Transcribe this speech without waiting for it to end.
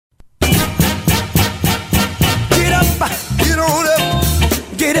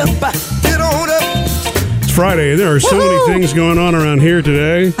Get up, get on up. It's Friday. There are so many things going on around here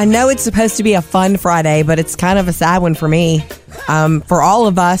today. I know it's supposed to be a fun Friday, but it's kind of a sad one for me. For all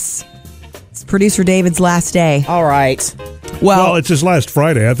of us, it's producer David's last day. All right. Well, it's his last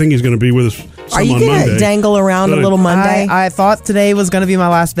Friday. I think he's going to be with us Are you on going Monday. to dangle around a little Monday? I thought today was going to be my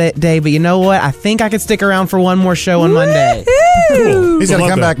last day, but you know what? I think I could stick around for one more show on Monday. Cool. He's going to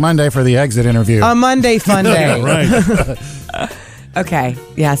come back Monday for the exit interview. A Monday fun day. Right. Okay.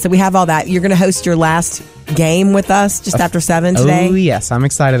 Yeah, so we have all that. You're going to host your last game with us just after 7 today? Oh, yes. I'm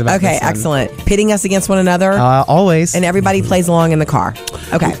excited about Okay, this one. excellent. Pitting us against one another? Always. And everybody plays along in the car.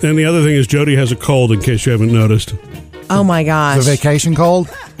 Okay. And the other thing is Jody has a cold, in case you haven't noticed. Oh, my gosh. The vacation cold?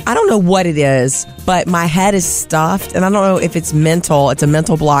 I don't know what it is, but my head is stuffed, and I don't know if it's mental. It's a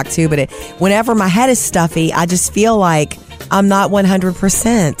mental block, too, but whenever my head is stuffy, I just feel like I'm not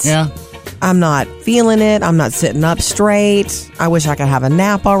 100%. Yeah. I'm not feeling it. I'm not sitting up straight. I wish I could have a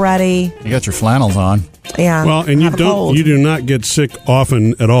nap already. You got your flannels on. Yeah. Well, and I have a cold. you do not get sick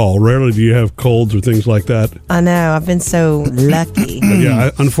often at all. Rarely do you have colds or things like that. I know. I've been so lucky. But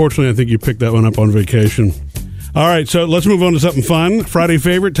yeah, unfortunately, I think you picked that one up on vacation. All right, so let's move on to something fun. Friday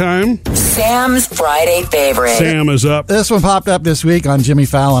favorite time. Sam's Friday favorite. Sam is up. This one popped up this week on Jimmy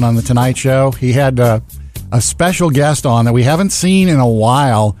Fallon on The Tonight Show. He had a special guest on that we haven't seen in a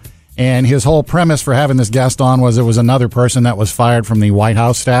while. And his whole premise for having this guest on was it was another person that was fired from the White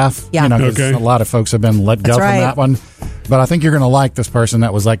House staff. Yeah. 'Cause Okay. a lot of folks have been let go That's from right. that one. But I think you're going to like this person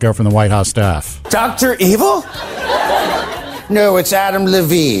that was let go from the White House staff. Dr. Evil? No, it's Adam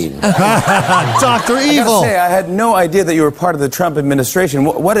Levine. Dr. I gotta Evil. say, I had no idea that you were part of the Trump administration.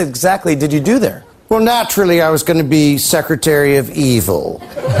 What exactly did you do there? Well, naturally, I was going to be Secretary of Evil.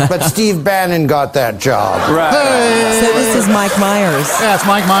 But Steve Bannon got that job. So this is Mike Myers. Yeah, it's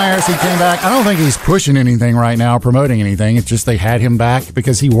Mike Myers. He came back. I don't think he's pushing anything right now, promoting anything. It's just they had him back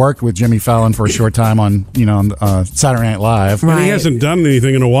because he worked with Jimmy Fallon for a short time on Saturday Night Live. And he hasn't done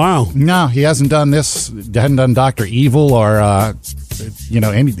anything in a while. No, he hasn't done this. Hadn't done Dr. Evil or that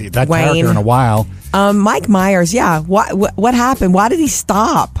Wayne. character in a while. Mike Myers, yeah. What happened? Why did he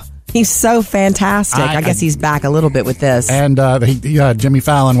stop? He's so fantastic. I guess he's back a little bit with this. And Jimmy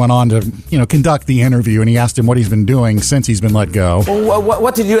Fallon went on to conduct the interview, and he asked him what he's been doing since he's been let go. Well,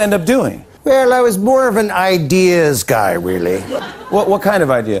 what did you end up doing? Well, I was more of an ideas guy, really. What kind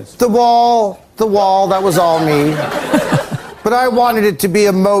of ideas? The wall, that was all me. But I wanted it to be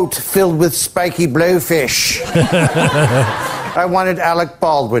a moat filled with spiky blowfish. I wanted Alec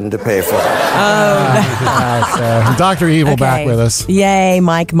Baldwin to pay for it. Dr. Evil back Okay. with us. Yay,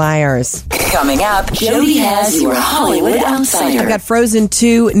 Mike Myers. Coming up, Jody has your Hollywood Outsider. I've got Frozen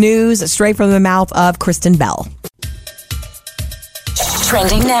 2 news straight from the mouth of Kristen Bell.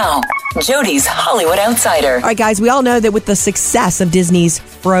 Trending now, Jody's Hollywood Outsider. All right, guys, we all know that with the success of Disney's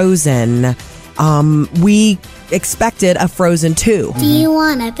Frozen, we expected a Frozen 2. Do you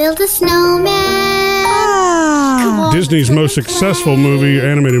want to build a snowman? Disney's most successful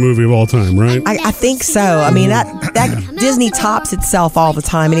animated movie of all time, right? I think so. I mean, that Disney tops itself all the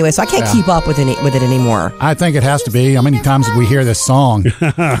time anyway, so I can't keep up with it anymore. I think it has to be. How many times did we hear this song?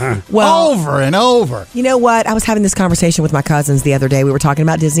 Well, over and over. you know what? I was having this conversation with my cousins the other day. We were talking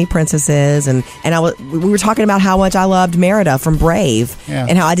about Disney princesses, and we were talking about how much I loved Merida from Brave,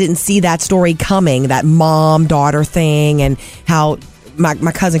 and how I didn't see that story coming, that mom-daughter thing, and how my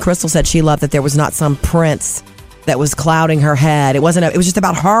cousin Crystal said she loved that there was not some prince that was clouding her head. It was just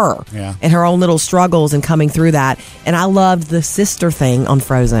about her and her own little struggles and coming through that. And I loved the sister thing on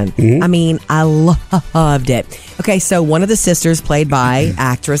Frozen. I mean, I loved it. Okay, so one of the sisters, played by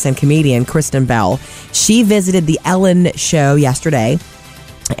actress and comedian Kristen Bell, she visited the Ellen show yesterday.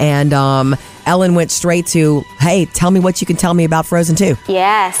 And Ellen went straight to, hey, tell me what you can tell me about Frozen 2.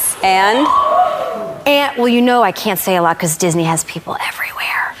 Yes, and well, I can't say a lot because Disney has people everywhere.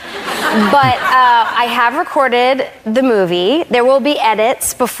 But I have recorded the movie. There will be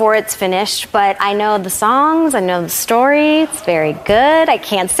edits before it's finished, but I know the songs, I know the story. It's very good. I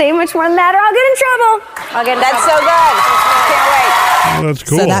can't say much more than that, or I'll get in trouble. That's so good. Can't wait. Oh, that's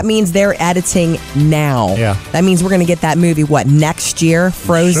cool. So that means they're editing now. Yeah. That means we're going to get that movie, next year?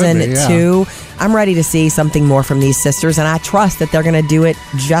 Frozen Should be, yeah. 2. I'm ready to see something more from these sisters, and I trust that they're going to do it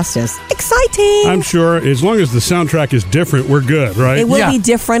justice. Exciting! I'm sure as long as the soundtrack is different, we're good, right? It will be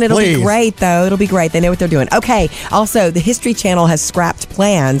different. It'll Please. be great, though. It'll be great. They know what they're doing. Okay. Also, the History Channel has scrapped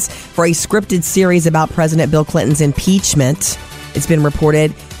plans for a scripted series about President Bill Clinton's impeachment. It's been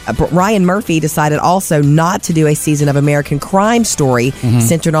reported. Ryan Murphy decided also not to do a season of American Crime Story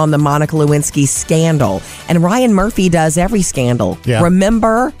centered on the Monica Lewinsky scandal. And Ryan Murphy does every scandal. Yeah.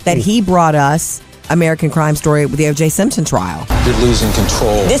 Remember that he brought us American Crime Story with the O.J. Simpson trial. You're losing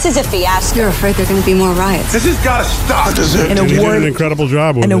control. This is a fiasco. You're afraid there are going to be more riots. This has got to stop. He did an incredible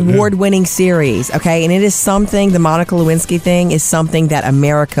job with an it. award-winning series, okay? And it is something, the Monica Lewinsky thing is something that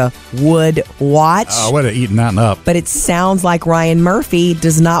America would watch. I would have eaten that up. But it sounds like Ryan Murphy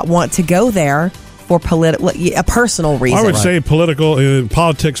does not want to go there for a personal reason. I would say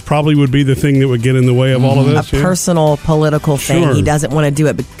politics probably would be the thing that would get in the way of all of this. A personal political thing. Sure. He doesn't want to do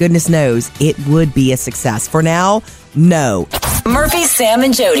it, but goodness knows it would be a success. For now, no. Murphy, Sam,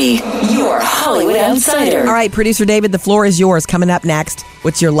 and Jody, your Hollywood Outsider. All right, producer David, the floor is yours. Coming up next,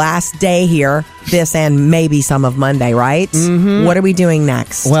 what's your last day here? This and maybe some of Monday, right? Mm-hmm. What are we doing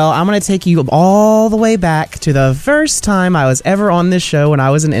next? Well, I'm going to take you all the way back to the first time I was ever on this show when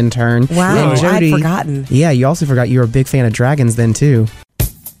I was an intern. Wow, And Jody, I'd forgotten. Yeah, you also forgot you were a big fan of dragons then, too.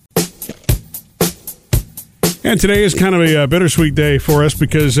 And today is kind of a bittersweet day for us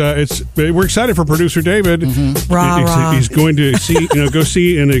because we're excited for producer David. Rah. He's going to go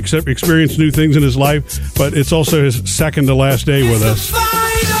see and experience new things in his life, but it's also his second to last day with us.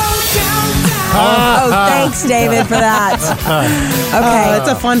 Oh, thanks, David, for that. Okay. It's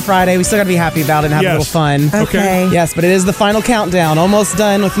a fun Friday. We still got to be happy about it and have a little fun. Okay. Yes, but it is the final countdown. Almost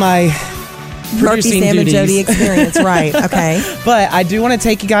done with my Murphy, Sam, and Jody experience, right? Okay. But I do want to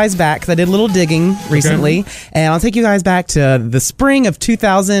take you guys back because I did a little digging recently, and I'll take you guys back to the spring of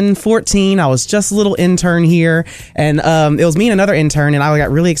 2014. I was just a little intern here, and it was me and another intern, and I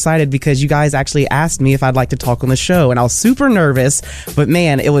got really excited because you guys actually asked me if I'd like to talk on the show, and I was super nervous. But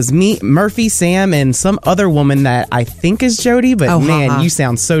man, it was me, Murphy, Sam, and some other woman that I think is Jody. But you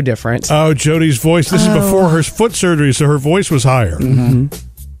sound so different. Oh, Jody's voice. This is before her foot surgery, so her voice was higher. Mm-hmm.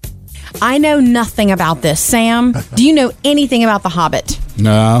 I know nothing about this. Sam, do you know anything about The Hobbit?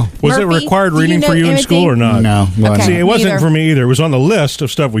 No. Was it Murphy, required do you reading know for you in anything? school or not? No. Okay. See, it wasn't Neither. for me either. It was on the list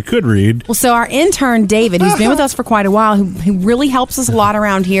of stuff we could read. Well, so our intern, David, who's been with us for quite a while, who really helps us a lot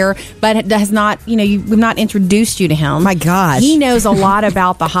around here, but has not, we've not introduced you to him. My gosh. He knows a lot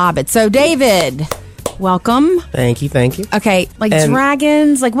about The Hobbit. So, David, welcome. Thank you. Okay, And-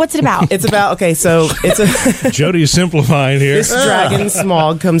 dragons, what's it about? It's about, so it's a... Jody's simplifying here. This dragon,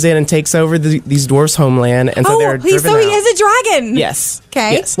 Smaug, comes in and takes over these dwarfs' homeland, and so they're driven so he out. is a dragon. Yes.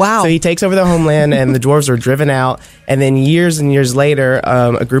 Okay. Yes. Wow. So he takes over the homeland, and the dwarves are driven out. And then years and years later,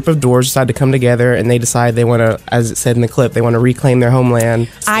 a group of dwarves decide to come together, and they decide they want to, as it said in the clip, they want to reclaim their homeland.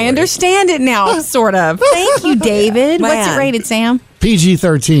 I understand it now, sort of. Thank you, David. What's it rated, Sam?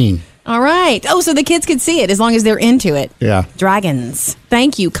 PG-13. All right. Oh, so the kids could see it as long as they're into it. Yeah. Dragons.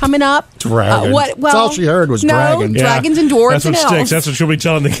 Thank you. Coming up. Dragons. That's all she heard was dragons. Yeah. Dragons and dwarves That's what and sticks. elves. That's what she'll be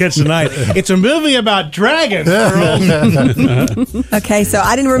telling the kids tonight. It's a movie about dragons. Okay, so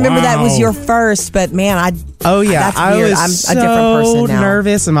I didn't remember that was your first, but man, Oh yeah, that's I weird. was I'm so a different person now.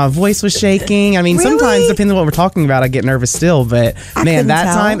 nervous, and my voice was shaking. I mean, Really? sometimes depending on what we're talking about, I get nervous still. But I man, couldn't that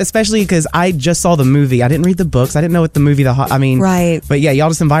tell. time, especially because I just saw the movie, I didn't read the books, I didn't know what the movie. Right. But yeah, y'all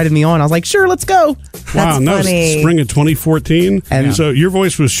just invited me on. I was like, sure, let's go. Wow, and that was funny. spring of 2014. And- so your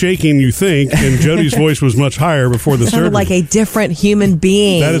voice was shaking, you think, and Jody's voice was much higher before the surgery. Sounded like a different human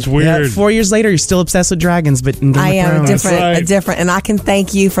being. That is Yeah, weird. 4 years later, you're still obsessed with dragons, but in Game I of am Thrones. right. a different, and I can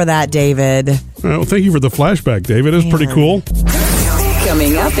thank you for that, David. Well, thank you for the flashback, David. It was pretty cool.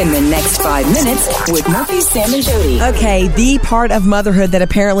 Coming up in the next 5 minutes with Murphy, Sam, and Jody. Okay, the part of motherhood that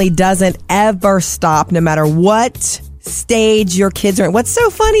apparently doesn't ever stop, no matter what stage your kids are in. What's so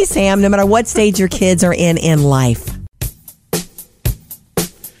funny, Sam? No matter what stage your kids are in life.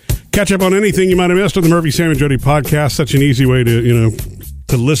 Catch up on anything you might have missed on the Murphy, Sam, and Jody podcast. Such an easy way to,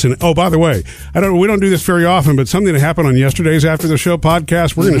 to listen. Oh, by the way, we don't do this very often, but something that happened on yesterday's After the Show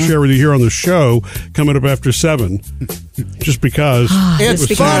podcast, we're going to share with you here on the show coming up after 7. Just because. Just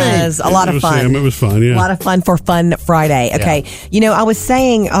because a lot of fun. Sam, it was fun, yeah. A lot of fun for Fun Friday. Okay. I was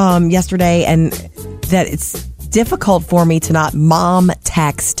saying yesterday and that it's difficult for me to not mom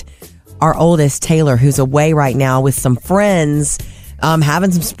text our oldest, Taylor, who's away right now with some friends.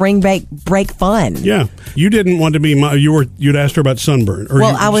 Having some spring break fun. Yeah, you didn't want to be. You'd asked her about sunburn. Or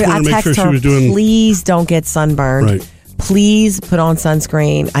Well, you I texted her, please don't get sunburned. Right. Please put on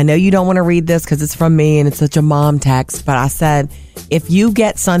sunscreen. I know you don't want to read this because it's from me and it's such a mom text, but I said, if you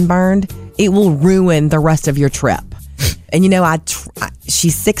get sunburned, it will ruin the rest of your trip. And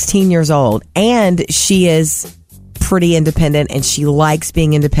she's 16 years old and she is pretty independent and she likes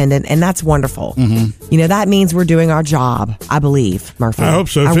being independent, and that's wonderful. Mm-hmm. That means we're doing our job, I believe, Murphy. I hope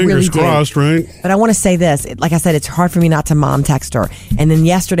so. I Fingers really do. crossed, right? But I want to say this. Like I said, it's hard for me not to mom text her. And then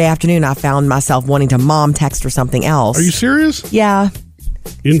yesterday afternoon, I found myself wanting to mom text her something else. Are you serious? Yeah.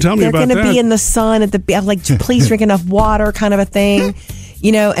 You didn't tell me They're about going that. to be in the sun at the, like, please drink enough water kind of a thing.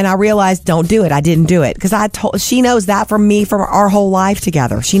 and I realized, don't do it. I didn't do it because she knows that from me from our whole life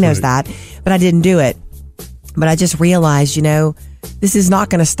together. She knows that, but I didn't do it. But I just realized, this is not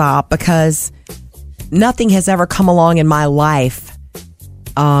going to stop because nothing has ever come along in my life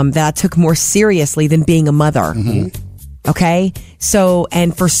that I took more seriously than being a mother. Mm-hmm. Okay? So,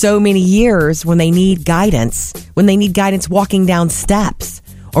 and for so many years, when they need guidance walking down steps,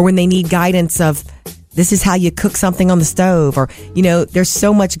 or when they need guidance of, this is how you cook something on the stove, or, there's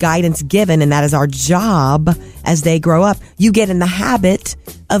so much guidance given, and that is our job as they grow up. You get in the habit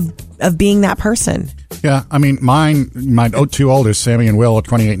of being that person. Yeah, I mean, my two oldest, Sammy and Will, are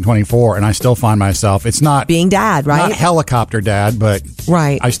 28 and 24, and I still find myself, it's not being dad, right? Not helicopter dad, but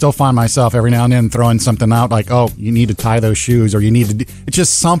right. I still find myself every now and then throwing something out like, oh, you need to tie those shoes, or you need to it's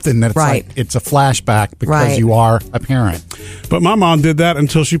just something that it's like, it's a flashback because you are a parent. But my mom did that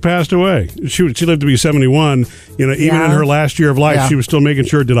until she passed away. She lived to be 71. Even in her last year of life, she was still making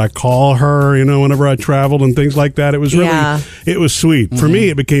sure, did I call her, whenever I traveled and things like that. It was really, it was sweet. For me,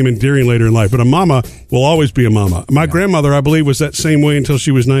 it became endearing later in life, but a mama will always be a mama. My grandmother, I believe, was that same way until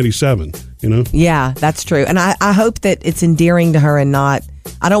she was 97, Yeah, that's true. And I hope that it's endearing to her and not,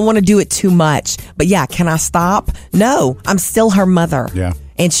 I don't want to do it too much. But yeah, can I stop? No, I'm still her mother. Yeah.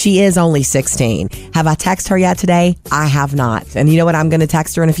 And she is only 16. Have I texted her yet today? I have not. And you know what? I'm going to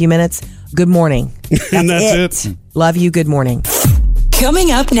text her in a few minutes. Good morning. And that's it. Love you. Good morning.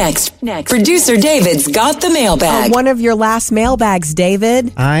 Coming up next, producer David's got the mailbag. One of your last mailbags,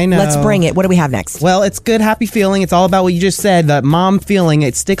 David. I know. Let's bring it. What do we have next? Well, it's good, happy feeling. It's all about what you just said. That mom feeling.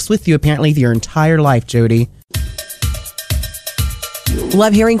 It sticks with you apparently your entire life, Jody.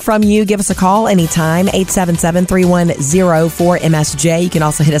 Love hearing from you. Give us a call anytime. 877-310-4MSJ. You can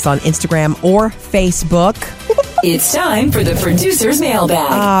also hit us on Instagram or Facebook. It's time for the producer's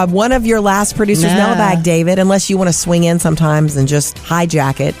mailbag. One of your last producer's mailbag, David, unless you want to swing in sometimes and just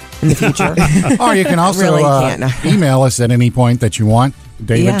hijack it in the future. Or you can also email us at any point that you want.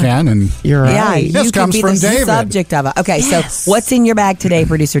 David can, and you're right. Yeah, this comes from David. Subject of it. Okay, so what's in your bag today,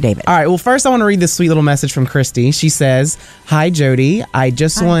 producer David? All right. Well, first I want to read this sweet little message from Christy. She says, "Hi, Jody. I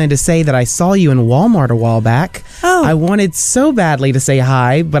just wanted to say that I saw you in Walmart a while back. Oh. I wanted so badly to say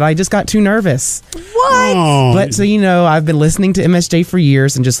hi, but I just got too nervous. What? Oh. But so I've been listening to MSJ for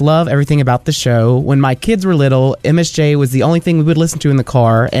years and just love everything about the show. When my kids were little, MSJ was the only thing we would listen to in the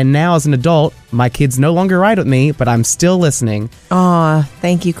car, and now as an adult, my kids no longer ride with me, but I'm still listening." Aw,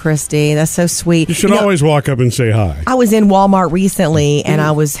 thank you, Christy. That's so sweet. You should always walk up and say hi. I was in Walmart recently, and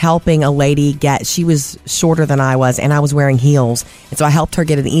I was helping a lady she was shorter than I was, and I was wearing heels. And so I helped her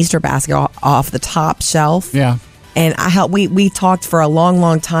get an Easter basket off the top shelf. Yeah. And we talked for a long,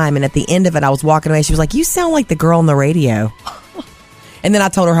 long time. And at the end of it, I was walking away. She was like, "You sound like the girl on the radio." And then I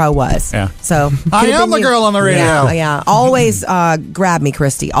told her how I was. Yeah. So I am the girl on the radio. Yeah. Always grab me,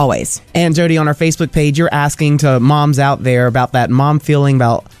 Christy. Always. And Jody, on our Facebook page, you're asking to moms out there about that mom feeling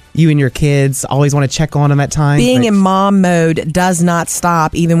about you and your kids. Always want to check on them at times. Being in mom mode does not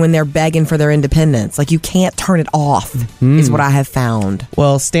stop even when they're begging for their independence. Like, you can't turn it off, is what I have found.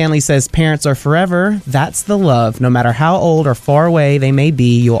 Well, Stanley says parents are forever. That's the love. No matter how old or far away they may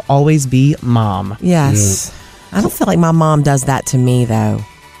be, you'll always be mom. Yes. Yeah. I don't feel like my mom does that to me, though.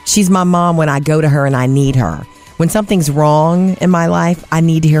 She's my mom when I go to her and I need her. When something's wrong in my life, I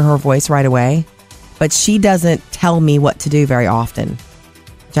need to hear her voice right away. But she doesn't tell me what to do very often.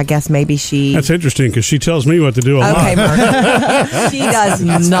 Which I guess maybe she... That's interesting because she tells me what to do a lot. Okay, She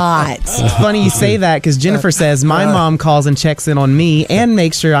does not. It's funny you say that because Jennifer says my mom calls and checks in on me and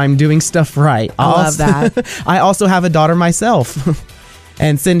makes sure I'm doing stuff right. I love that. I also have a daughter myself.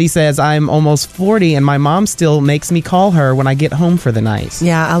 And Cindy says, I'm almost 40 and my mom still makes me call her when I get home for the night.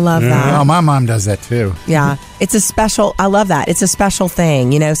 Yeah, I love that. Oh, my mom does that too. Yeah, I love that. It's a special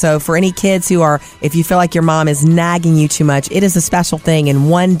thing, so for any kids if you feel like your mom is nagging you too much, it is a special thing. And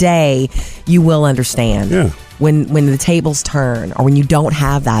one day you will understand. Yeah. When the tables turn or when you don't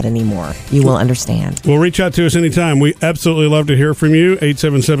have that anymore, you will understand. Well, reach out to us anytime. We absolutely love to hear from you.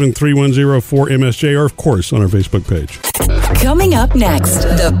 877-310-4MSJ or, of course, on our Facebook page. Coming up next,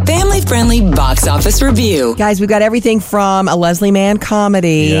 the family-friendly box office review. Guys, we've got everything from a Leslie Mann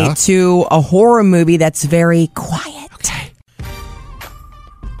comedy to a horror movie that's very quiet. Okay.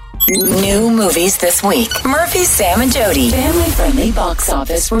 New movies this week. Murphy, Sam, and Jody. Family-friendly box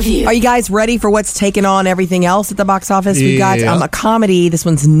office review. Are you guys ready for what's taken on everything else at the box office? We've got a comedy. This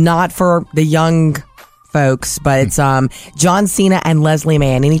one's not for the young folks, but it's John Cena and Leslie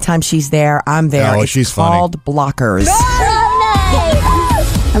Mann. Anytime she's there, I'm there. Oh, it's she's called funny. Blockers.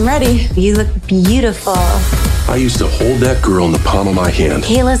 I'm ready. You look beautiful. I used to hold that girl in the palm of my hand.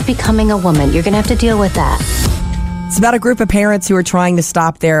 Kayla's becoming a woman. You're going to have to deal with that. It's about a group of parents who are trying to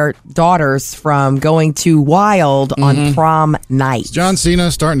stop their daughters from going too wild on prom night. Is John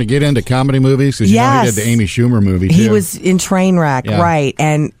Cena starting to get into comedy movies? Because you know he did the Amy Schumer movie, too. He was in Trainwreck, right.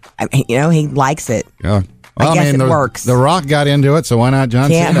 And, you know, he likes it. Yeah. Well, I guess it works. The Rock got into it, so why not John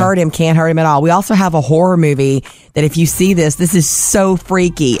Cena? Can't hurt him at all. We also have a horror movie that if you see this is so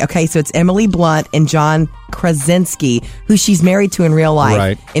freaky. Okay, so it's Emily Blunt and John Krasinski, who she's married to in real life.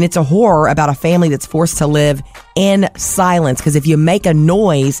 Right. And it's a horror about a family that's forced to live in silence. Because if you make a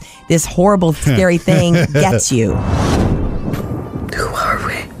noise, this horrible, scary thing gets you. Who are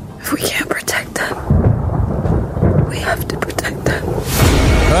we if we can't protect them? We have to protect them.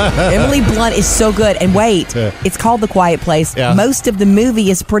 Emily Blunt is so good. And wait, it's called The Quiet Place. Yeah. Most of the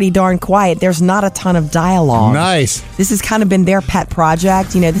movie is pretty darn quiet. There's not a ton of dialogue. Nice. This has kind of been their pet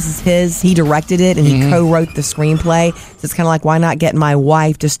project. You know, this is his. He directed it and he co-wrote the screenplay. So it's kind of like, why not get my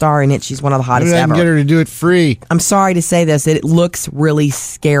wife to star in it? She's one of the hottest ever. Get her to do it free. I'm sorry to say this. It looks really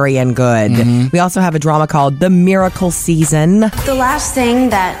scary and good. We also have a drama called The Miracle Season. The last thing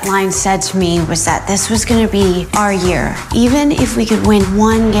that Line said to me was that this was going to be our year. Even if we could win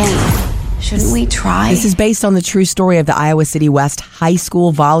one game, shouldn't we try? This is based on the true story of the Iowa City West high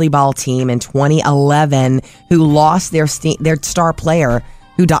school volleyball team in 2011 who lost their star player.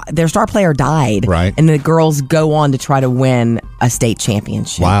 Their star player died. Right. And the girls go on to try to win a state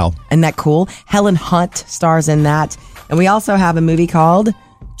championship. Wow. Isn't that cool? Helen Hunt stars in that. And we also have a movie called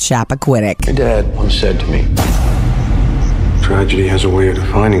Chappaquiddick. My dad once said to me, tragedy has a way of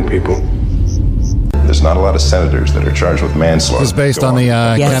defining people. There's not a lot of senators that are charged with manslaughter. This is based on the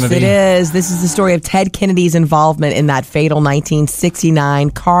Kennedy. Yes, it is. This is the story of Ted Kennedy's involvement in that fatal 1969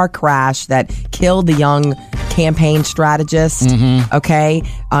 car crash that killed the young campaign strategist. Okay.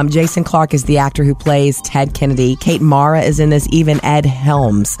 Jason Clarke is the actor who plays Ted Kennedy. Kate Mara is in this, even Ed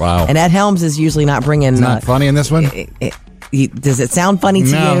Helms. Wow. And Ed Helms is usually not bringing... Not funny in this one? Does it sound funny to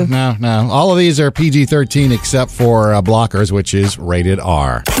you? No. All of these are PG-13 except for Blockers, which is rated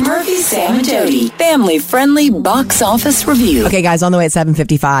R. Murphy, Sam, and Jody, family-friendly box office review. Okay, guys, on the way at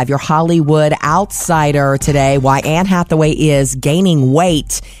 7:55, your Hollywood outsider today, why Anne Hathaway is gaining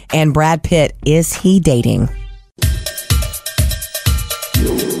weight, and Brad Pitt, is he dating?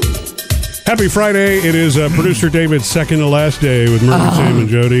 Happy Friday. It is producer David's second to last day with Murphy, Sam, and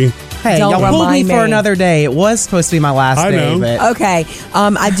Jody. Hey, Don't y'all pulled me remind for me. another day. It was supposed to be my last I day. know. But Okay,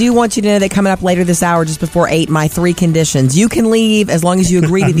 I do want you to know that coming up later this hour, just before 8, my 3 conditions. You can leave as long as you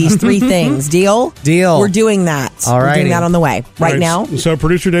agree to these 3 things. Deal? Deal. We're doing that. All We're righty. doing that on the way. Right now? So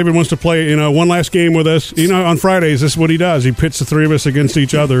producer David wants to play, one last game with us. On Fridays, this is what he does. He pits the 3 of us against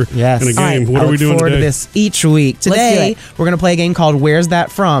each other Yes. in a All right. game. What I are we look doing forward today? to this each week. Let's do Today, it. we're going to play a game called Where's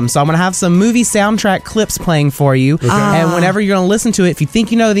That From? So I'm going to have some movie soundtrack clips playing for you. And whenever you're going to listen to it, if you think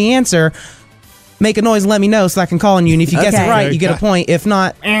you know the answer, make a noise and let me know so I can call on you. And if you guess Okay. it right, you get a point. If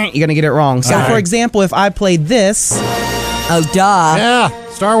not, you're going to get it wrong. So, for example, if I played this, Oh, duh. Yeah,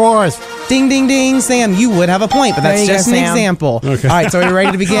 Star Wars. ding, ding, ding, Sam, you would have a point. But There that's you go, just an Sam. example. Okay. All right, so are you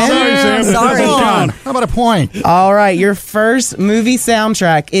ready to begin? Sorry, Sam. That Sorry. doesn't count. How about a point? All right, your first movie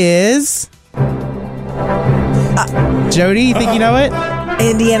soundtrack is... Jody, you think you know it?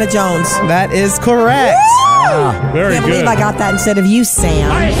 Indiana Jones. That is correct. Very Can't good. believe I got that instead of you,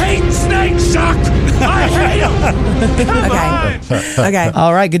 Sam. hate snakes, Chuck! I hate them! Okay. Okay.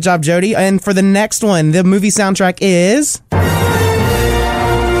 All right, good job, Jody. And for the next one, the movie soundtrack is...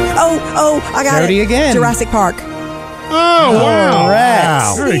 Oh, I got Jody it. again. Jurassic Park. Oh, wow.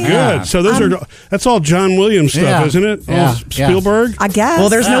 Correct. Very Yeah. good. So that's all John Williams stuff, Yeah. isn't it? Yeah. All Spielberg? I guess. Well,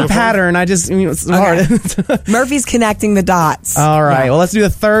 there's no pattern. I just, it's hard. Murphy's connecting the dots. All right, well, let's do the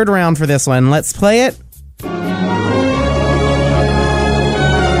third round for this one. Let's play it.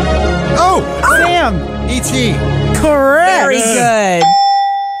 Oh, Sam, E.T. correct. Very good.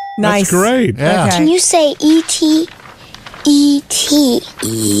 Nice. That's great. Yeah. Okay. Can you say E.T.? E.T.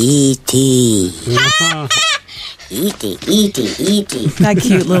 E.T. E.T. That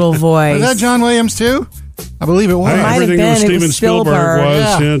cute little voice. Was that John Williams, too? I believe it was. Hey, might have everything been. with It Steven was Spielberg Spielberg.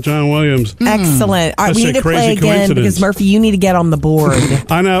 was Yeah. John Williams. Excellent. All right, That's we a need to crazy play again coincidence. because, Murphy, you need to get on the board.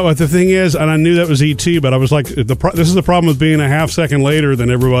 I know. But the thing is, and I knew that was E.T., but I was like, this is the problem with being a half second later than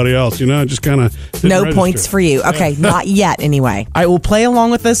everybody else. It just kind of No points for you. Okay, not yet anyway. All right, we'll play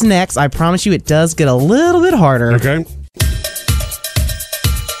along with this next. I promise you it does get a little bit harder. Okay.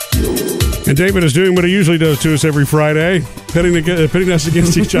 And David is doing what he usually does to us every Friday, pitting us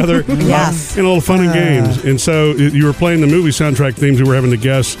against each other Yes. in a little fun and games. And so you were playing the movie soundtrack themes we were having to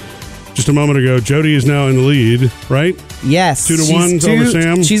guess. just a moment ago. Jody is now in the lead, right? Yes. 2-1 over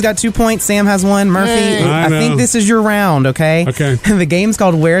Sam. She's got 2 points. Sam has 1. Murphy, Hey. I I think know. this is your round, okay? Okay. The game's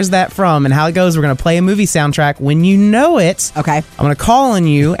called Where's That From? And how it goes, we're going to play a movie soundtrack. When you know it, Okay. I'm going to call on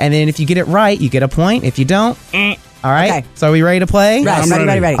you, and then if you get it right, you get a point. If you don't, all right? Okay. So are we ready to play? Right, I'm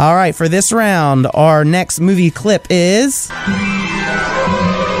ready. All right, for this round, our next movie clip is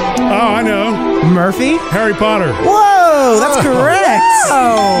Oh, I know. Murphy. Harry Potter. Whoa, that's correct.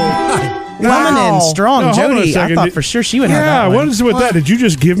 Oh. Coming in strong, No, hold on a Jody. I second. thought for sure she would have that Yeah, one. what is it with that? Did you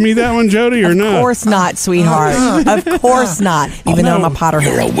just give me that one, Jody, or not? Of course not, sweetheart. Of course not. Even though I'm a Potter.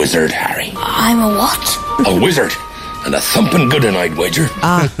 You're a wizard, Harry. I'm a what? A wizard. And a thumping good one, I'd wager.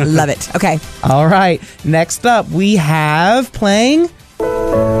 Love it. Okay. All right, next up we have playing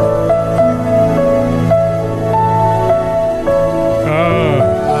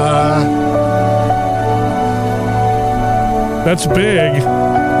That's big.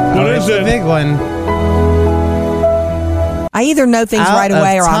 What is the it? big one. I either know things Out right of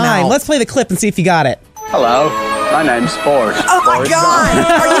away or I'm time. out. Let's play the clip and see if you got it. Hello, my name's Forrest. Oh my God!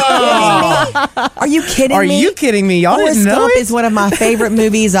 Are you kidding me? Are you kidding me? Y'all Forrest didn't know Gump it? is one of my favorite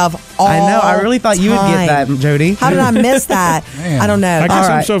movies of all I know. I really thought you would get that, Jody. How did I miss that? I don't know. I guess All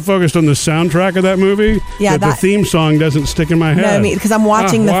I'm right. so focused on the soundtrack of that movie Yeah, that the that- theme song doesn't stick in my No, head. because I'm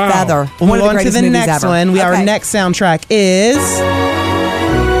watching The wow. Feather. We'll One move of the on to greatest the movies next ever. one. Our Okay. next soundtrack is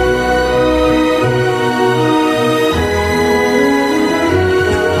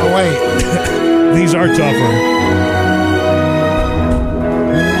Oh, wait. These are tougher.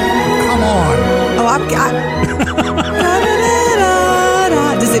 Come on. Oh, I've got.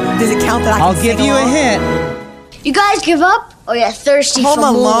 Does it count that I can I'll give sing you a along? hint. You guys give up? Or you're thirsty Home for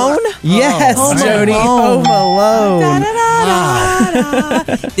Alone? more? Yes, Home Jody. Alone. Home Alone.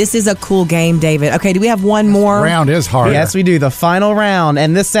 This is a cool game, David. Okay, do we have one more? Round is hard. Yes, we do. The final round.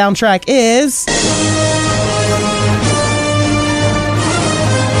 And this soundtrack is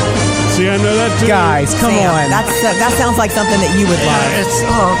See, I know that too. Guys, come Sam, on. that sounds like something that you would love.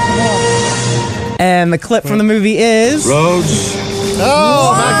 And the clip from the movie is Roads.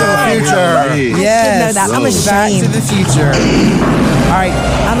 Oh, Back to the Future. Yes, know that. I'm Back to ashamed. the Future. All right,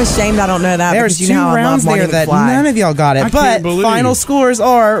 I'm ashamed I don't know that. there's because you 2 know how I rounds love there Marty that McFly. none of y'all got it. I But can't believe. final scores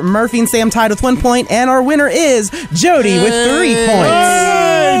are Murphy and Sam tied with 1 point, and our winner is Jody with 3 points.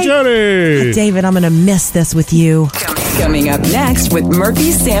 Hey, Jody. David, I'm going to miss this with you. Coming up next with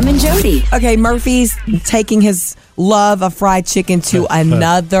Murphy, Sam, and Jody. Okay, Murphy's taking his love of fried chicken to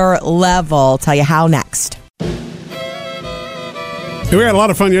another level. Tell you how next. We had a lot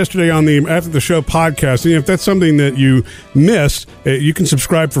of fun yesterday on the After the Show podcast. And if that's something that you missed, you can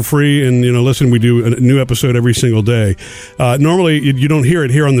subscribe for free and listen. We do a new episode every single day. Normally, you don't hear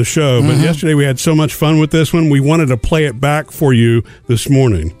it here on the show, but yesterday we had so much fun with this one. We wanted to play it back for you this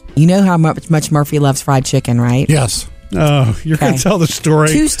morning. You know how much Murphy loves fried chicken, right? Yes. Oh, you're going Okay. to tell the story.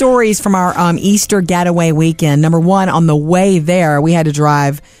 2 stories from our Easter getaway weekend. Number one, on the way there, we had to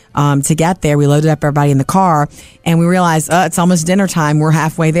drive to get there. We loaded up everybody in the car, and we realized it's almost dinner time. We're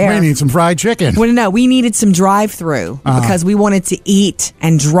halfway there. We need some fried chicken. Well, no, we needed some drive-through because we wanted to eat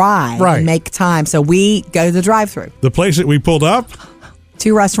and drive and make time. So we go to the drive-through. The place that we pulled up,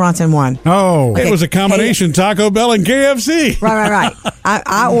 2 restaurants in one. Oh. it was a combination Taco Bell and KFC. Right.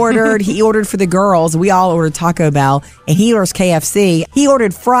 I ordered, he ordered for the girls. We all ordered Taco Bell, and he orders KFC. He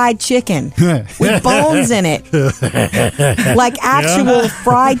ordered fried chicken with bones in it. Like actual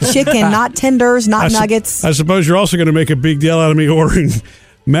fried chicken, not tenders, not nuggets. I suppose you're also going to make a big deal out of me ordering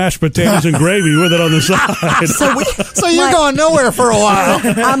mashed potatoes and gravy with it on the side. So you're going nowhere for a while.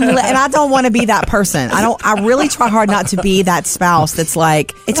 And I don't want to be that person. I really try hard not to be that spouse that's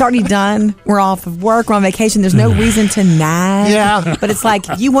like, it's already done. We're off of work. We're on vacation. There's no reason to nag. Yeah. But it's like,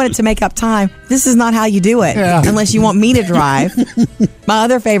 you wanted to make up time. This is not how you do it. Yeah. Unless you want me to drive. My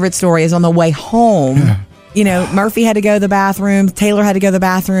other favorite story is on the way home. Murphy had to go to the bathroom. Taylor had to go to the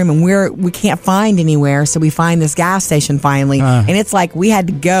bathroom, and we can't find anywhere. So we find this gas station finally, and it's like we had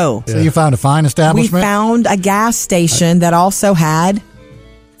to go. So you found a fine We establishment? found a gas station that also had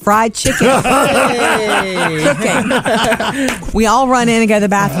fried chicken. Cooking. We all run in and go to the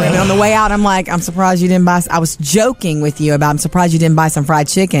bathroom, and on the way out, I'm like, I'm surprised you didn't buy. I was joking with you about, I'm surprised you didn't buy some fried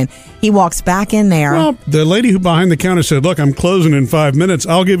chicken. He walks back in there. Well, the lady who behind the counter said, "Look, I'm closing in 5 minutes.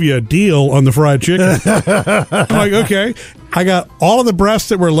 I'll give you a deal on the fried chicken." I'm like, okay. I got all of the breasts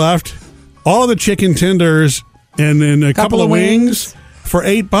that were left, all of the chicken tenders, and then a couple of wings for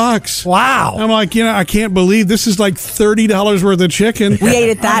 $8. Wow. I'm like, I can't believe this is like $30 worth of chicken. We ate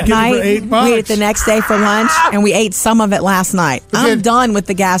it that night. For $8. We ate it the next day for lunch, and we ate some of it last night. I'm done with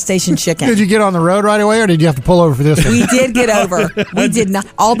the gas station chicken. Did you get on the road right away, or did you have to pull over for this one? We did get over. We did not.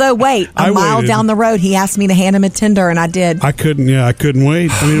 Although, wait, a mile waited. down the road, he asked me to hand him a tender, and I did. I couldn't wait. I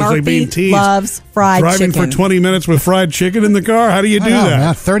mean, it was like being Murphy teased. loves fried Driving chicken. for 20 minutes with fried chicken in the car. How do you do that?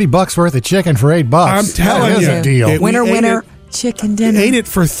 Man, $30 worth of chicken for $8. I'm telling that is you. a deal. Winner, chicken dinner. Ate it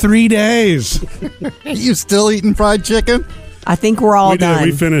for 3 days. You still eating fried chicken? I think we're all We done.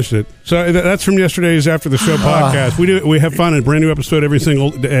 did. We finished it. So that's from yesterday's After the Show podcast. We have fun. A brand new episode every single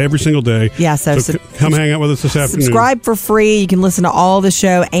day. Yeah, so come hang out with us this afternoon. Subscribe for free. You can listen to all the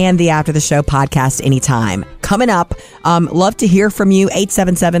show and the After the Show podcast anytime. Coming up, love to hear from you,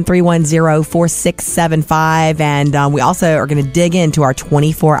 877-310-4675. And we also are going to dig into our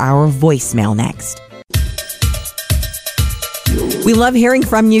 24-hour voicemail next. We love hearing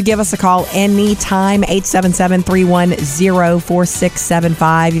from you. Give us a call anytime,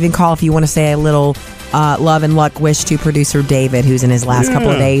 877-310-4675. You can call if you want to say a little love and luck wish to producer David, who's in his last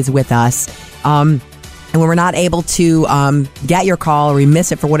couple of days with us. And when we're not able to get your call or we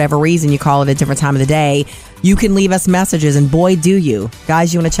miss it for whatever reason, you call at a different time of the day, you can leave us messages, and boy, do you.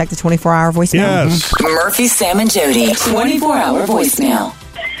 Guys, you want to check the 24-hour voicemail? Yes. Murphy, Sam, and Jody, 24-hour voicemail.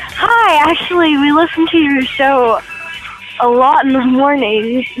 Hi, actually, we listen to your show a lot in the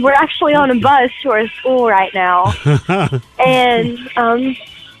morning. We're actually on a bus to our school right now. And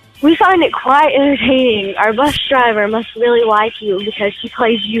we find it quite entertaining. Our bus driver must really like you because she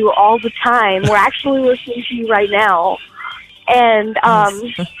plays you all the time. We're actually listening to you right now. And I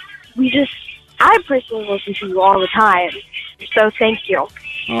personally listen to you all the time. So thank you.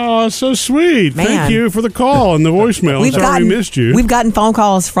 Oh, so sweet. Man. Thank you for the call and the voicemail. Sorry we missed you. We've gotten phone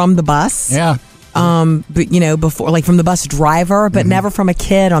calls from the bus. Yeah. But before, like from the bus driver, but never from a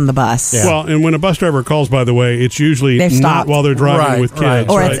kid on the bus. Yeah. Well, and when a bus driver calls, by the way, it's usually not while they're driving with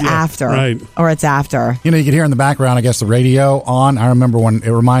kids. Or it's after. Right. Or it's after. You could hear in the background, I guess, the radio on. I remember when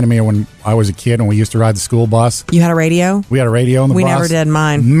it reminded me of when I was a kid and we used to ride the school bus. You had a radio? We had a radio in the bus. We never did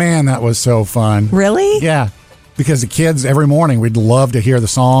mine. Man, that was so fun. Really? Yeah. Because the kids, every morning, we'd love to hear the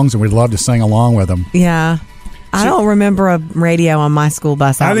songs and we'd love to sing along with them. Yeah. I don't remember a radio on my school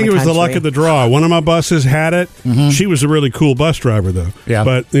bus. I think it was the luck of the draw. One of my buses had it. She was a really cool bus driver, though. Yeah.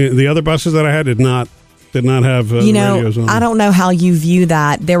 But the other buses that I had did not have radios on. I don't know how you view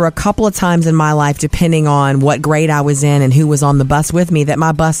that. There were a couple of times in my life, depending on what grade I was in and who was on the bus with me, that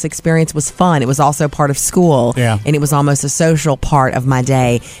my bus experience was fun. It was also part of school. Yeah. And it was almost a social part of my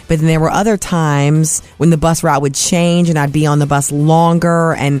day. But then there were other times when the bus route would change and I'd be on the bus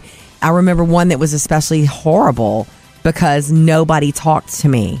longer. And I remember one that was especially horrible because nobody talked to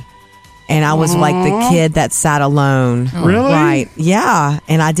me. And I was like the kid that sat alone. Really? Right. Yeah.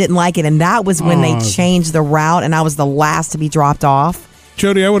 And I didn't like it. And that was when they changed the route and I was the last to be dropped off.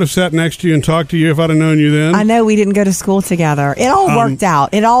 Jody, I would have sat next to you and talked to you if I'd have known you then. I know we didn't go to school together. It all worked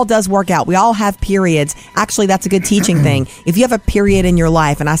out. It all does work out. We all have periods. Actually, that's a good teaching thing. If you have a period in your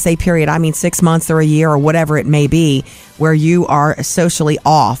life, and I say period, I mean 6 months or a year or whatever it may be, where you are socially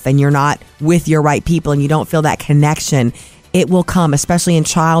off and you're not with your right people and you don't feel that connection, it will come, especially in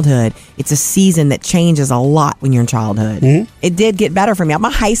childhood. It's a season that changes a lot when you're in childhood. It did get better for me.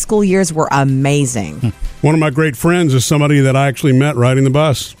 My high school years were amazing. One of my great friends is somebody that I actually met riding the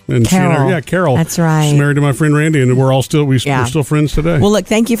bus. And Carol. Carol. That's right. She's married to my friend Randy, and we're still friends today. Well, look,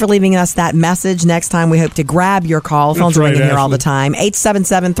 thank you for leaving us that message. Next time, we hope to grab your call. Phones right, ringing here all Ashley. the time.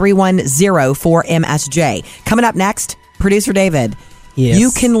 877-310-4MSJ. Coming up next, producer David. Yes.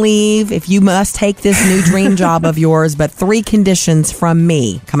 You can leave if you must take this new dream job of yours, but 3 conditions from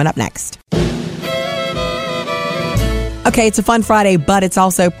me. Coming up next. Okay, it's a fun Friday, but it's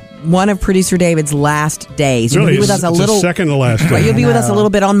also one of producer David's last days. You'll Really? be with us a It's little. the second to last day. You'll be with us a little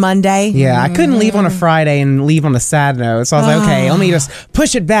bit on Monday. Yeah, I couldn't leave on a Friday and leave on a sad note. So I was like, okay, let me just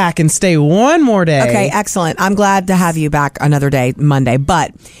push it back and stay one more day. Okay, excellent. I'm glad to have you back another day, Monday.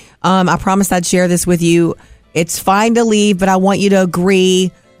 But I promised I'd share this with you. It's fine to leave, but I want you to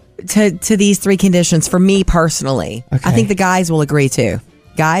agree to these 3 conditions for me personally. Okay. I think the guys will agree too.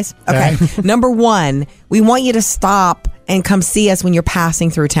 Guys? Okay. Number 1, we want you to stop and come see us when you're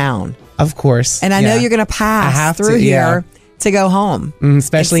passing through town. Of course. And I know you're going to pass through here to go home.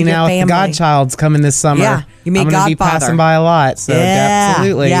 Especially and see your now if the family. Godchild's coming this summer. Yeah, you meet I'm going to be Godfather. passing by a lot. So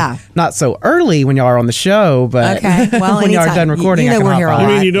absolutely. Yeah. Not so early when y'all are on the show, but Okay, well, when y'all are anytime. done recording, You know I can we're hop here on. all You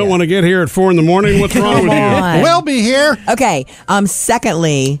right. mean you don't want to get here at 4 in the morning? What's wrong with you? on. We'll be here. Okay.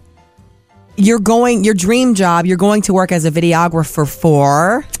 Secondly, your dream job, you're going to work as a videographer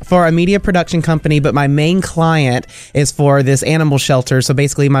for a media production company, but my main client is for this animal shelter. So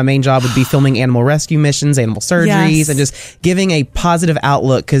basically my main job would be filming animal rescue missions, animal surgeries, and just giving a positive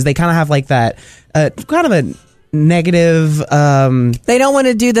outlook, because they kind of have like that kind of a negative they don't want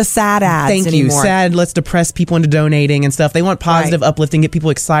to do the sad ads anymore. Sad, let's depress people into donating and stuff. They want positive, uplifting, get people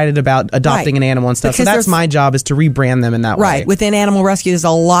excited about adopting an animal and stuff. Because so that's my job, is to rebrand them in that way. Right. Within animal rescue, there's a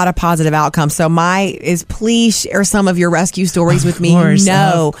lot of positive outcomes. So please share some of your rescue stories with me.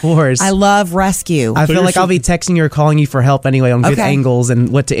 Of course. I love rescue. I feel like I'll be texting you or calling you for help anyway on good angles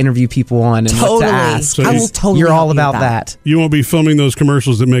and what to interview people on and what to ask. So I will totally. You're all about that. You won't be filming those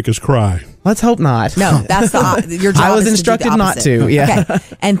commercials that make us cry. Let's hope not. No, that's your job. I was instructed not to. Yeah. Okay.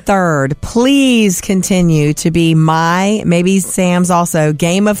 And third, please continue to be maybe Sam's also,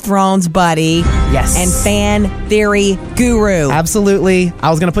 Game of Thrones buddy. Yes. And fan theory guru. Absolutely.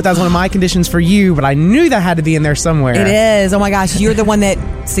 I was going to put that as one of my conditions for you, but I knew that had to be in there somewhere. It is. Oh my gosh. You're the one that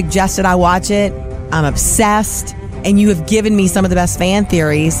suggested I watch it. I'm obsessed. And you have given me some of the best fan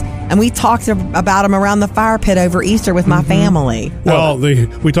theories. And we talked about them around the fire pit over Easter with my family. Well,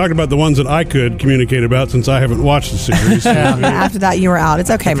 we talked about the ones that I could communicate about, since I haven't watched the series. After that, you were out.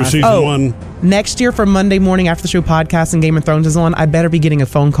 It's okay, After season 1. Next year for Monday morning after the show podcast and Game of Thrones is on, I better be getting a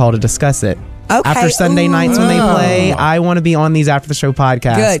phone call to discuss it. Okay. After Sunday nights when they play, I want to be on these after the show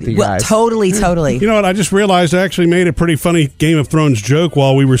podcasts. Good. Well, totally. You know what? I just realized I actually made a pretty funny Game of Thrones joke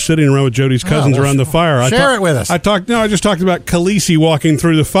while we were sitting around with Jody's cousins around the fire. Share it with us. I just talked about Khaleesi walking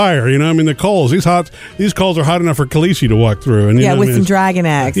through the fire. You know, I mean, the coals. These coals are hot enough for Khaleesi to walk through. And with some dragon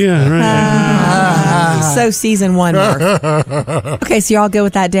eggs. Yeah, right. So season 1 work. Okay, so y'all good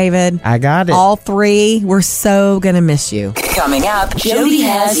with that, David? I got it. All 3. We're so gonna miss you. Coming up, Jody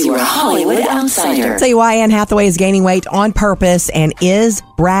has your Hollywood Outsider. Tell you why Anne Hathaway is gaining weight on purpose, and is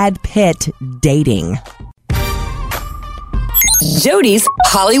Brad Pitt dating? Jody's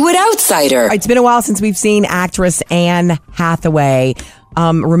Hollywood Outsider. It's been a while since we've seen actress Anne Hathaway.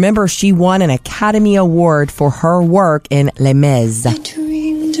 Remember, she won an Academy Award for her work in Les Mis. I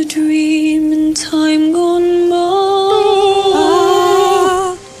dreamed a dream in time gone by.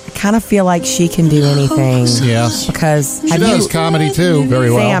 I kind of feel like she can do anything. Yes. Because she does comedy too very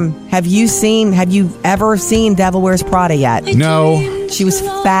well. Sam, have you ever seen Devil Wears Prada yet? No. She was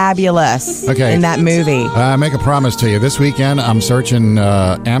fabulous in that movie. I make a promise to you. This weekend, I'm searching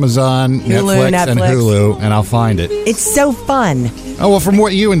Amazon, Netflix, and Hulu, and I'll find it. It's so fun. Oh, well, from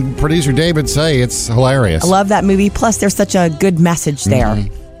what you and producer David say, it's hilarious. I love that movie. Plus, there's such a good message there.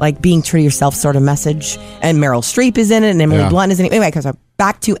 Mm-hmm. Like being true to yourself sort of message. And Meryl Streep is in it, and Emily Blunt is in it. Anyway, because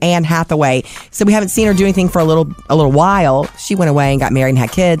back to Anne Hathaway. So we haven't seen her do anything for a little while. She went away and got married and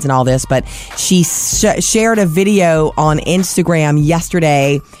had kids and all this, but she shared a video on Instagram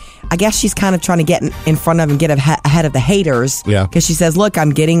yesterday. I guess she's kind of trying to get in front of and get ahead of the haters. Yeah. Because she says, look, I'm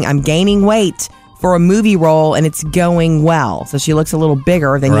gaining weight for a movie role, and it's going well. So she looks a little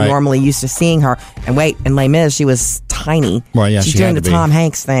bigger than you normally used to seeing her. And in Les Mis, she was tiny. Well, yeah, she's doing the Tom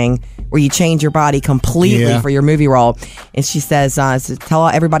Hanks thing where you change your body completely for your movie role. And she says, tell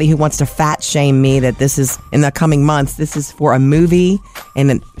everybody who wants to fat shame me that this is, in the coming months, this is for a movie,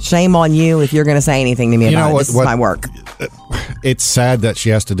 and shame on you if you're going to say anything to me about it. This is my work. It's sad that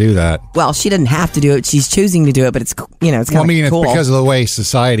she has to do that. Well, she didn't have to do it. She's choosing to do it, but it's, it's kind of cool. It's because of the way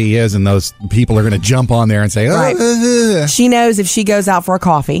society is, and those people are going to jump on there and say, She knows if she goes out for a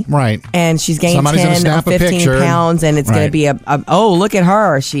coffee. Right. And she's gained 10 or 15 pounds, and it's going to be oh, look at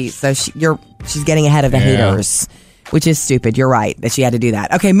her. She's getting ahead of the haters, which is stupid. You're right that she had to do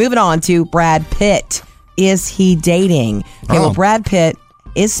that. Okay, moving on to Brad Pitt. Is he dating? Okay, well, Brad Pitt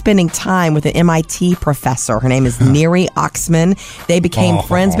is spending time with an MIT professor. Her name is Neri Oxman. They became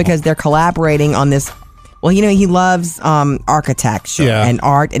friends because they're collaborating on this. Well, he loves architecture and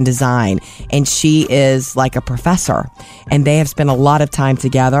art and design, and she is like a professor, and they have spent a lot of time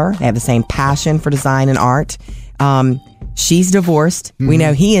together. They have the same passion for design and art. She's divorced. Mm-hmm. We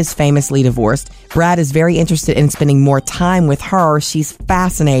know he is famously divorced. Brad is very interested in spending more time with her. She's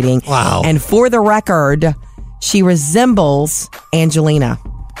fascinating. Wow. And for the record, she resembles Angelina.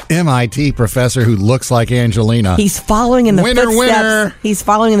 MIT professor who looks like Angelina. He's following in the footsteps. He's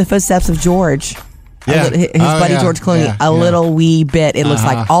following in the footsteps of George. Yeah. His buddy George Clooney. A little wee bit, it looks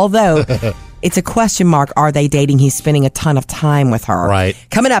like. Although it's a question mark. Are they dating? He's spending a ton of time with her. Right.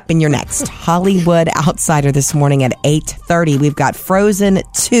 Coming up in your next Hollywood Outsider this morning at 8:30, we've got Frozen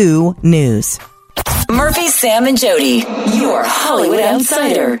 2 news. Murphy, Sam, and Jody, your Hollywood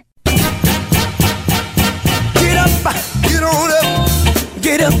Outsider. Get up, get on up,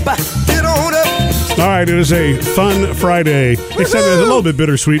 get up, get on up. All right, it is a fun Friday, except it's a little bit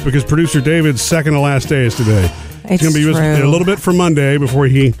bittersweet because producer David's second to last day is today. It's going to be a little bit for Monday before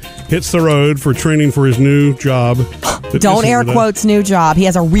he hits the road for training for his new job. Don't air quotes new job. He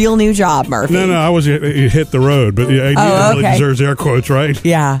has a real new job, Murphy. No, I was he hit the road, but yeah, he really deserves air quotes, right?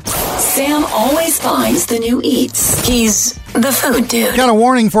 Yeah. Sam always finds the new eats. He's the food dude. Got a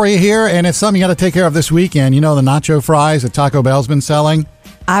warning for you here, and it's something you got to take care of this weekend. You know the nacho fries that Taco Bell's been selling?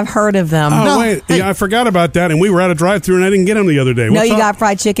 I've heard of them. Oh, wait. Hey. Yeah, I forgot about that, and we were at a drive-thru, and I didn't get them the other day. No, you got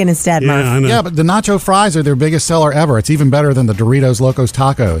fried chicken instead, Murph. I know. Yeah, but the nacho fries are their biggest seller ever. It's even better than the Doritos Locos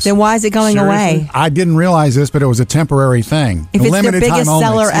Tacos. Then why is it going away? I didn't realize this, but it was a temporary thing. If it's their biggest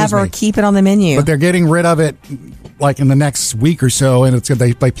seller ever, keep it on the menu. But they're getting rid of it like in the next week or so, and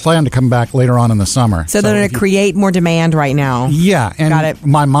they plan to come back later on in the summer. So they're going to create more demand right now. Yeah, and got it.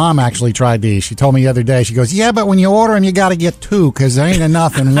 My mom actually tried these. She told me the other day, she goes, yeah, but when you order them, you got to get two because there ain't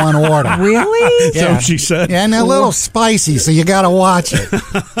enough in one order. Really? Yeah. So she said. Yeah, and they're a little spicy, so you got to watch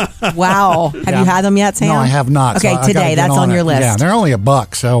it. Wow. Have you had them yet, Sam? No, I have not. Okay, so today. That's on your list. Yeah, they're only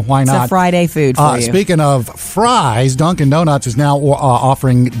 $1, so why not? It's a Friday food for you. Speaking of fries, Dunkin' Donuts is now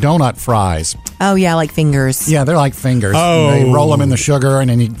offering donut fries. Oh, yeah, like fingers. Yeah, they're like fingers. Oh. They roll them in the sugar, and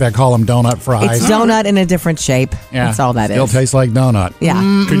then they call them donut fries. It's donut in a different shape. Yeah, that's all that still is. tastes like donut. Yeah.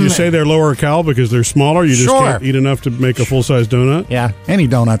 Can you say they're lower cal because they're smaller? You just can't eat enough to make a full-size donut? Yeah, any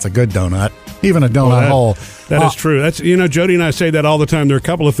donut's a good donut. Even a donut hole. That is true. That's Jody and I say that all the time. There are a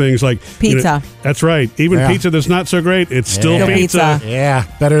couple of things like pizza. That's right. Even pizza that's not so great, it's still pizza. Yeah,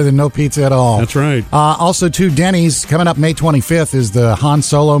 better than no pizza at all. That's right. Also, too, Denny's coming up May 25th is the Han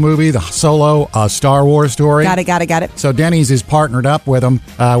Solo movie, the Solo Star Wars story. Got it. So Denny's is partnered up with them,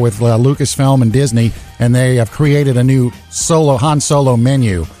 with Lucasfilm and Disney, and they have created a new Han Solo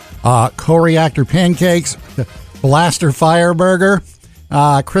menu. Co-reactor pancakes, Blaster Fire Burger,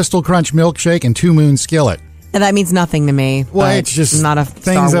 Crystal Crunch milkshake, and 2 Moon skillet. And that means nothing to me. Well, it's just not a things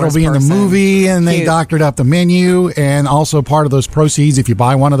Star Wars that'll be person. in the movie, and they doctored up the menu, and also part of those proceeds, if you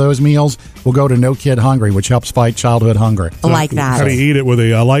buy one of those meals, will go to No Kid Hungry, which helps fight childhood hunger. I like that. How do you eat it, with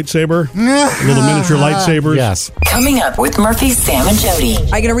a lightsaber? Little miniature lightsabers? Yes. Coming up with Murphy, Sam, and Jody.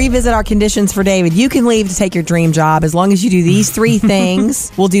 I'm going to revisit our conditions for David. You can leave to take your dream job as long as you do these 3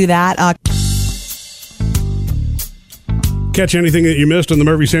 things. We'll do that. Catch anything that you missed on the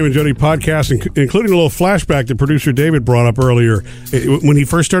Murphy, Sam, and Jody podcast, including a little flashback that producer David brought up earlier. When he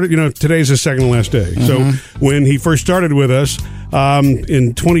first started, today's his second to last day. So when he first started with us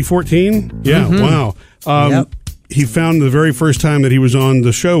in 2014, wow. He found the very first time that he was on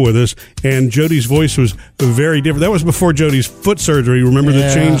the show with us, and Jody's voice was very different. That was before Jody's foot surgery. Remember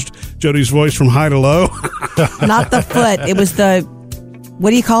that changed Jody's voice from high to low? Not the foot. It was the,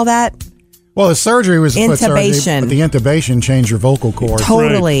 what do you call that? Well, the surgery was the foot surgery, intubation. but the intubation changed your vocal cords.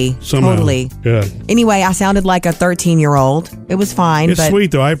 Totally. Right. Somehow. Totally. Yeah. Anyway, I sounded like a 13-year-old. It was fine. It's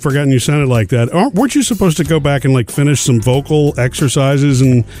sweet, though. I've forgotten you sounded like that. Weren't you supposed to go back and finish some vocal exercises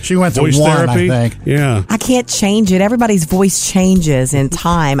and she went voice to 1, therapy? I think. Yeah. I can't change it. Everybody's voice changes in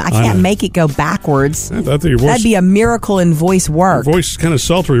time. I can't make it go backwards. I thought your voice, that'd be a miracle in voice work. Your voice is kind of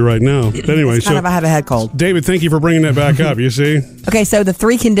sultry right now. But anyway, it's kind of, I have a head cold. David, thank you for bringing that back up. You see? Okay, so the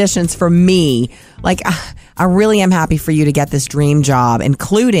 3 conditions for me, I really am happy for you to get this dream job,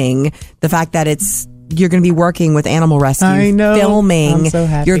 including the fact that you're going to be working with Animal Rescue. I know. Filming. I'm so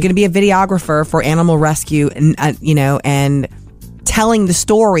happy. You're going to be a videographer for Animal Rescue, and and telling the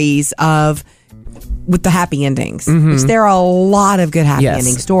stories with the happy endings. Which there are a lot of good happy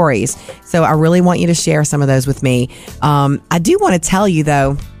ending stories. So I really want you to share some of those with me. I do want to tell you,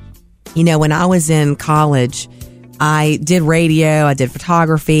 though, when I was in college, I did radio, I did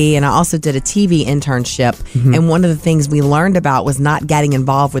photography, and I also did a TV internship. And one of the things we learned about was not getting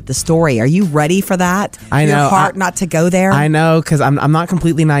involved with the story. Are you ready for that? I know. Your heart not to go there? I know, because I'm not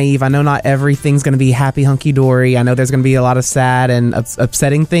completely naive. I know not everything's going to be happy, hunky-dory. I know there's going to be a lot of sad and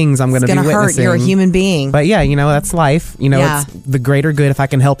upsetting things I'm going to be witnessing. It's going to hurt. You're a human being. But yeah, that's life. It's the greater good. If I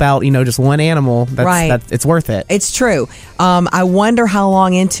can help out, just one animal, it's worth it. It's true. I wonder how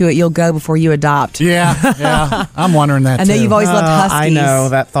long into it you'll go before you adopt. Yeah. I'm wondering that, I know you've always loved huskies. I know.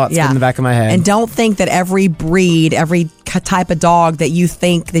 That thought's been in the back of my head. And don't think that every breed, every type of dog that you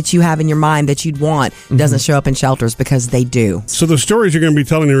think that you have in your mind that you'd want doesn't show up in shelters, because they do. So the stories you're going to be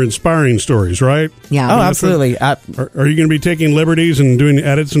telling are inspiring stories, right? Yeah. Oh, absolutely. Are you going to be taking liberties and doing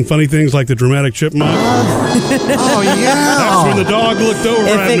edits and funny things like the dramatic chipmunk? Oh, yeah. That's when the dog looked over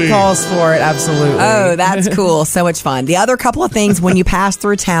at me. If it calls for it, absolutely. Oh, that's cool. So much fun. The other couple of things, when you pass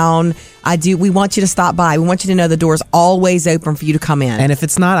through town, we want you to stop by. We want you to know the door's always open for you to come in. And if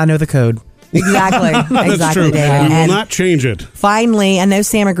it's not, I know the code. Exactly. That's Exactly, true. David. We will And not change it. finally, I know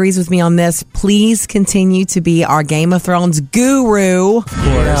Sam agrees with me on this. Please continue to be our Game of Thrones guru. Of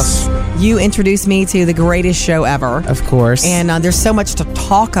course. You introduced me to the greatest show ever. Of course. And there's so much to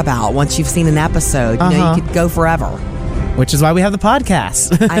talk about once you've seen an episode. You know, you could go forever. Which is why we have the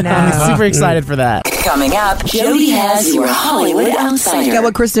podcast. I know. I'm super excited for that. Coming up, Jody has your Hollywood Outsider. Check out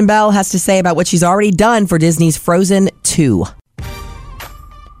what Kristen Bell has to say about what she's already done for Disney's Frozen 2.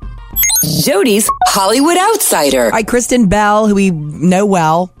 Jody's Hollywood Outsider. All right, Kristen Bell, who we know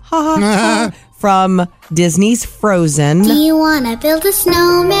well, from Disney's Frozen. Do you want to build a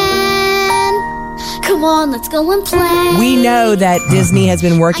snowman? Come on, let's go and play. We know that Disney has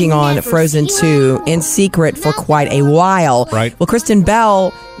been working on Frozen 2 in secret for quite a while. Right. Well, Kristen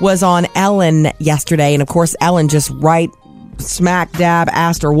Bell was on Ellen yesterday, and of course, Ellen just right smack dab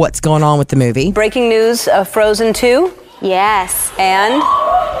asked her what's going on with the movie. Breaking news of Frozen 2? Yes. And,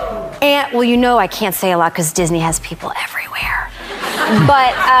 well, you know I can't say a lot because Disney has people everywhere.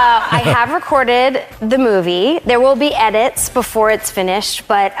 But I have recorded the movie. There will be edits before it's finished.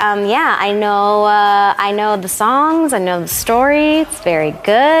 But yeah, I know the songs. I know the story. It's very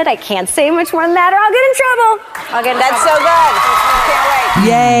good. I can't say much more than that or I'll get in trouble. That's so good. Can't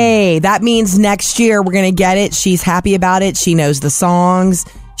wait. Yay. That means next year we're going to get it. She's happy about it. She knows the songs.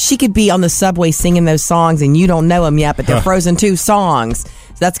 She could be on the subway singing those songs and you don't know them yet, but they're Frozen 2 songs.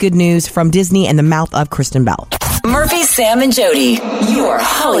 So that's good news from Disney and the mouth of Kristen Bell. Murphy, Sam, and Jody, your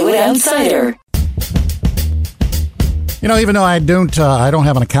Hollywood Outsider. You know, even though I don't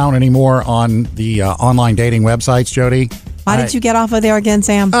have an account anymore on the online dating websites, Jody. Why did you get off of there again,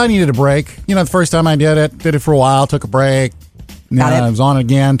 Sam? I needed a break. You know, the first time I did it for a while, took a break. I was on it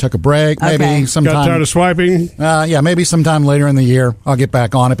again, took a break. Okay. Maybe sometime. Got tired of swiping? Yeah, maybe sometime later in the year, I'll get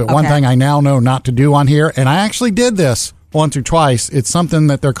back on it. But one thing I now know not to do on here, and I actually did this once or twice, it's something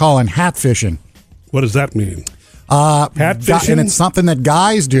that they're calling hat fishing. What does that mean? Hat fishing? And it's something that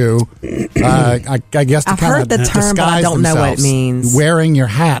guys do, I guess, to I've kind heard of the term, but I disguise don't know what it themselves. means. Wearing your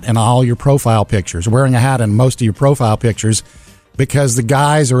hat in all your profile pictures, wearing a hat in most of your profile pictures, because the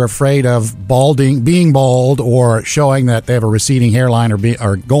guys are afraid of being bald, or showing that they have a receding hairline,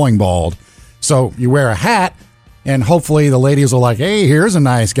 or going bald. So you wear a hat, and hopefully the ladies are like, "Hey, here's a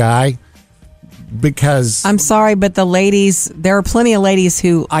nice guy." Because I'm sorry, but the ladies, there are plenty of ladies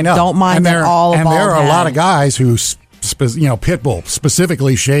who don't mind and that all and bald there are head. a lot of guys who Pitbull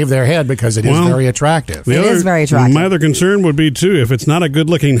specifically shave their head because it is very attractive. It is very attractive. My other concern would be, too, if it's not a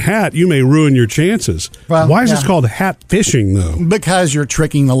good-looking hat, you may ruin your chances. Well, why is this called hat fishing, though? Because you're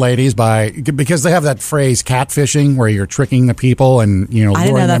tricking the ladies because they have that phrase catfishing, where you're tricking the people and I didn't know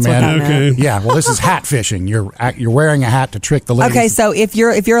luring that's them what in. that meant. Yeah, well, this is hat fishing. You're wearing a hat to trick the ladies. Okay, so if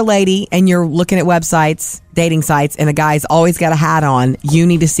you're a lady and you're looking at websites, dating sites, and a guy's always got a hat on, you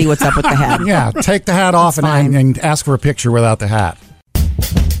need to see what's up with the head. Yeah, take the hat off and ask for a picture without the hat.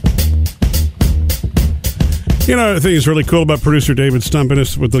 You know, the thing that's really cool about producer David stumping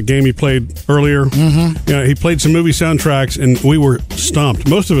us with the game he played earlier? Mm-hmm. You know, he played some movie soundtracks, and we were stumped.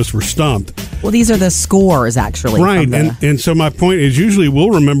 Most of us were stumped. Well, these are the scores, actually. Right, and so my point is, usually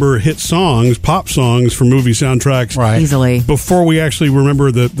we'll remember hit songs, pop songs from movie soundtracks easily before we actually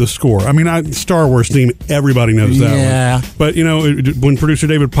remember the score. I mean, Star Wars theme, everybody knows that one. But, you know, when producer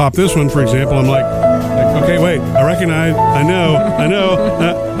David popped this one, for example, I'm like, okay, wait, I recognize, I know.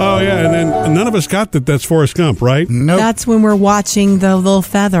 Oh, yeah, and then none of us got that's Forrest Gump, right? Nope. That's when we're watching the little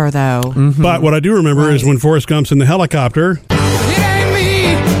feather, though. Mm-hmm. But what I do remember is when Forrest Gump's in the helicopter.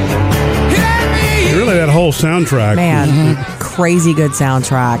 Really, that whole soundtrack. Man, crazy good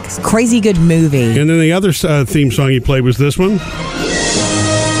soundtrack. Crazy good movie. And then the other theme song he played was this one.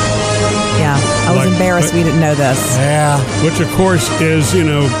 Yeah, I was embarrassed we didn't know this. Yeah. Which, of course, is,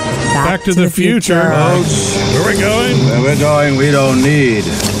 Back to the Future. Where are we going? Where we're going, we don't need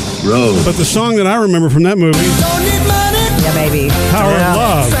roads. But the song that I remember from that movie, yeah, baby, Power of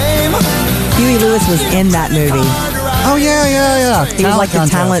Love. Huey Lewis was in that movie. Oh, yeah. He was like the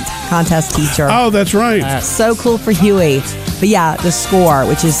talent contest teacher. Oh, that's right. So cool for Huey. But yeah, the score,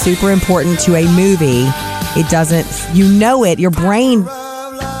 which is super important to a movie, it doesn't, it, your brain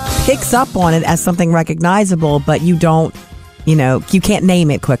picks up on it as something recognizable, but you don't, you can't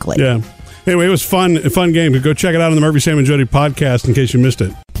name it quickly. Yeah. Anyway, it was a fun game. Go check it out on the Murphy, Sam, and Jody podcast in case you missed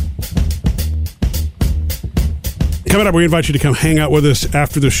it. Coming up, we invite you to come hang out with us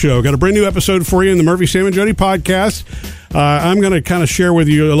after the show. Got a brand new episode for you in the Murphy, Sam, and Jody podcast. I'm going to kind of share with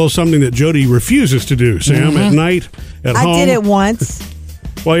you a little something that Jody refuses to do, Sam, at night, at home. I did it once.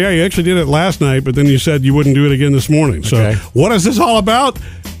 Well, yeah, you actually did it last night, but then you said you wouldn't do it again this morning. So what is this all about?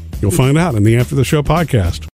 You'll find out in the After the Show podcast.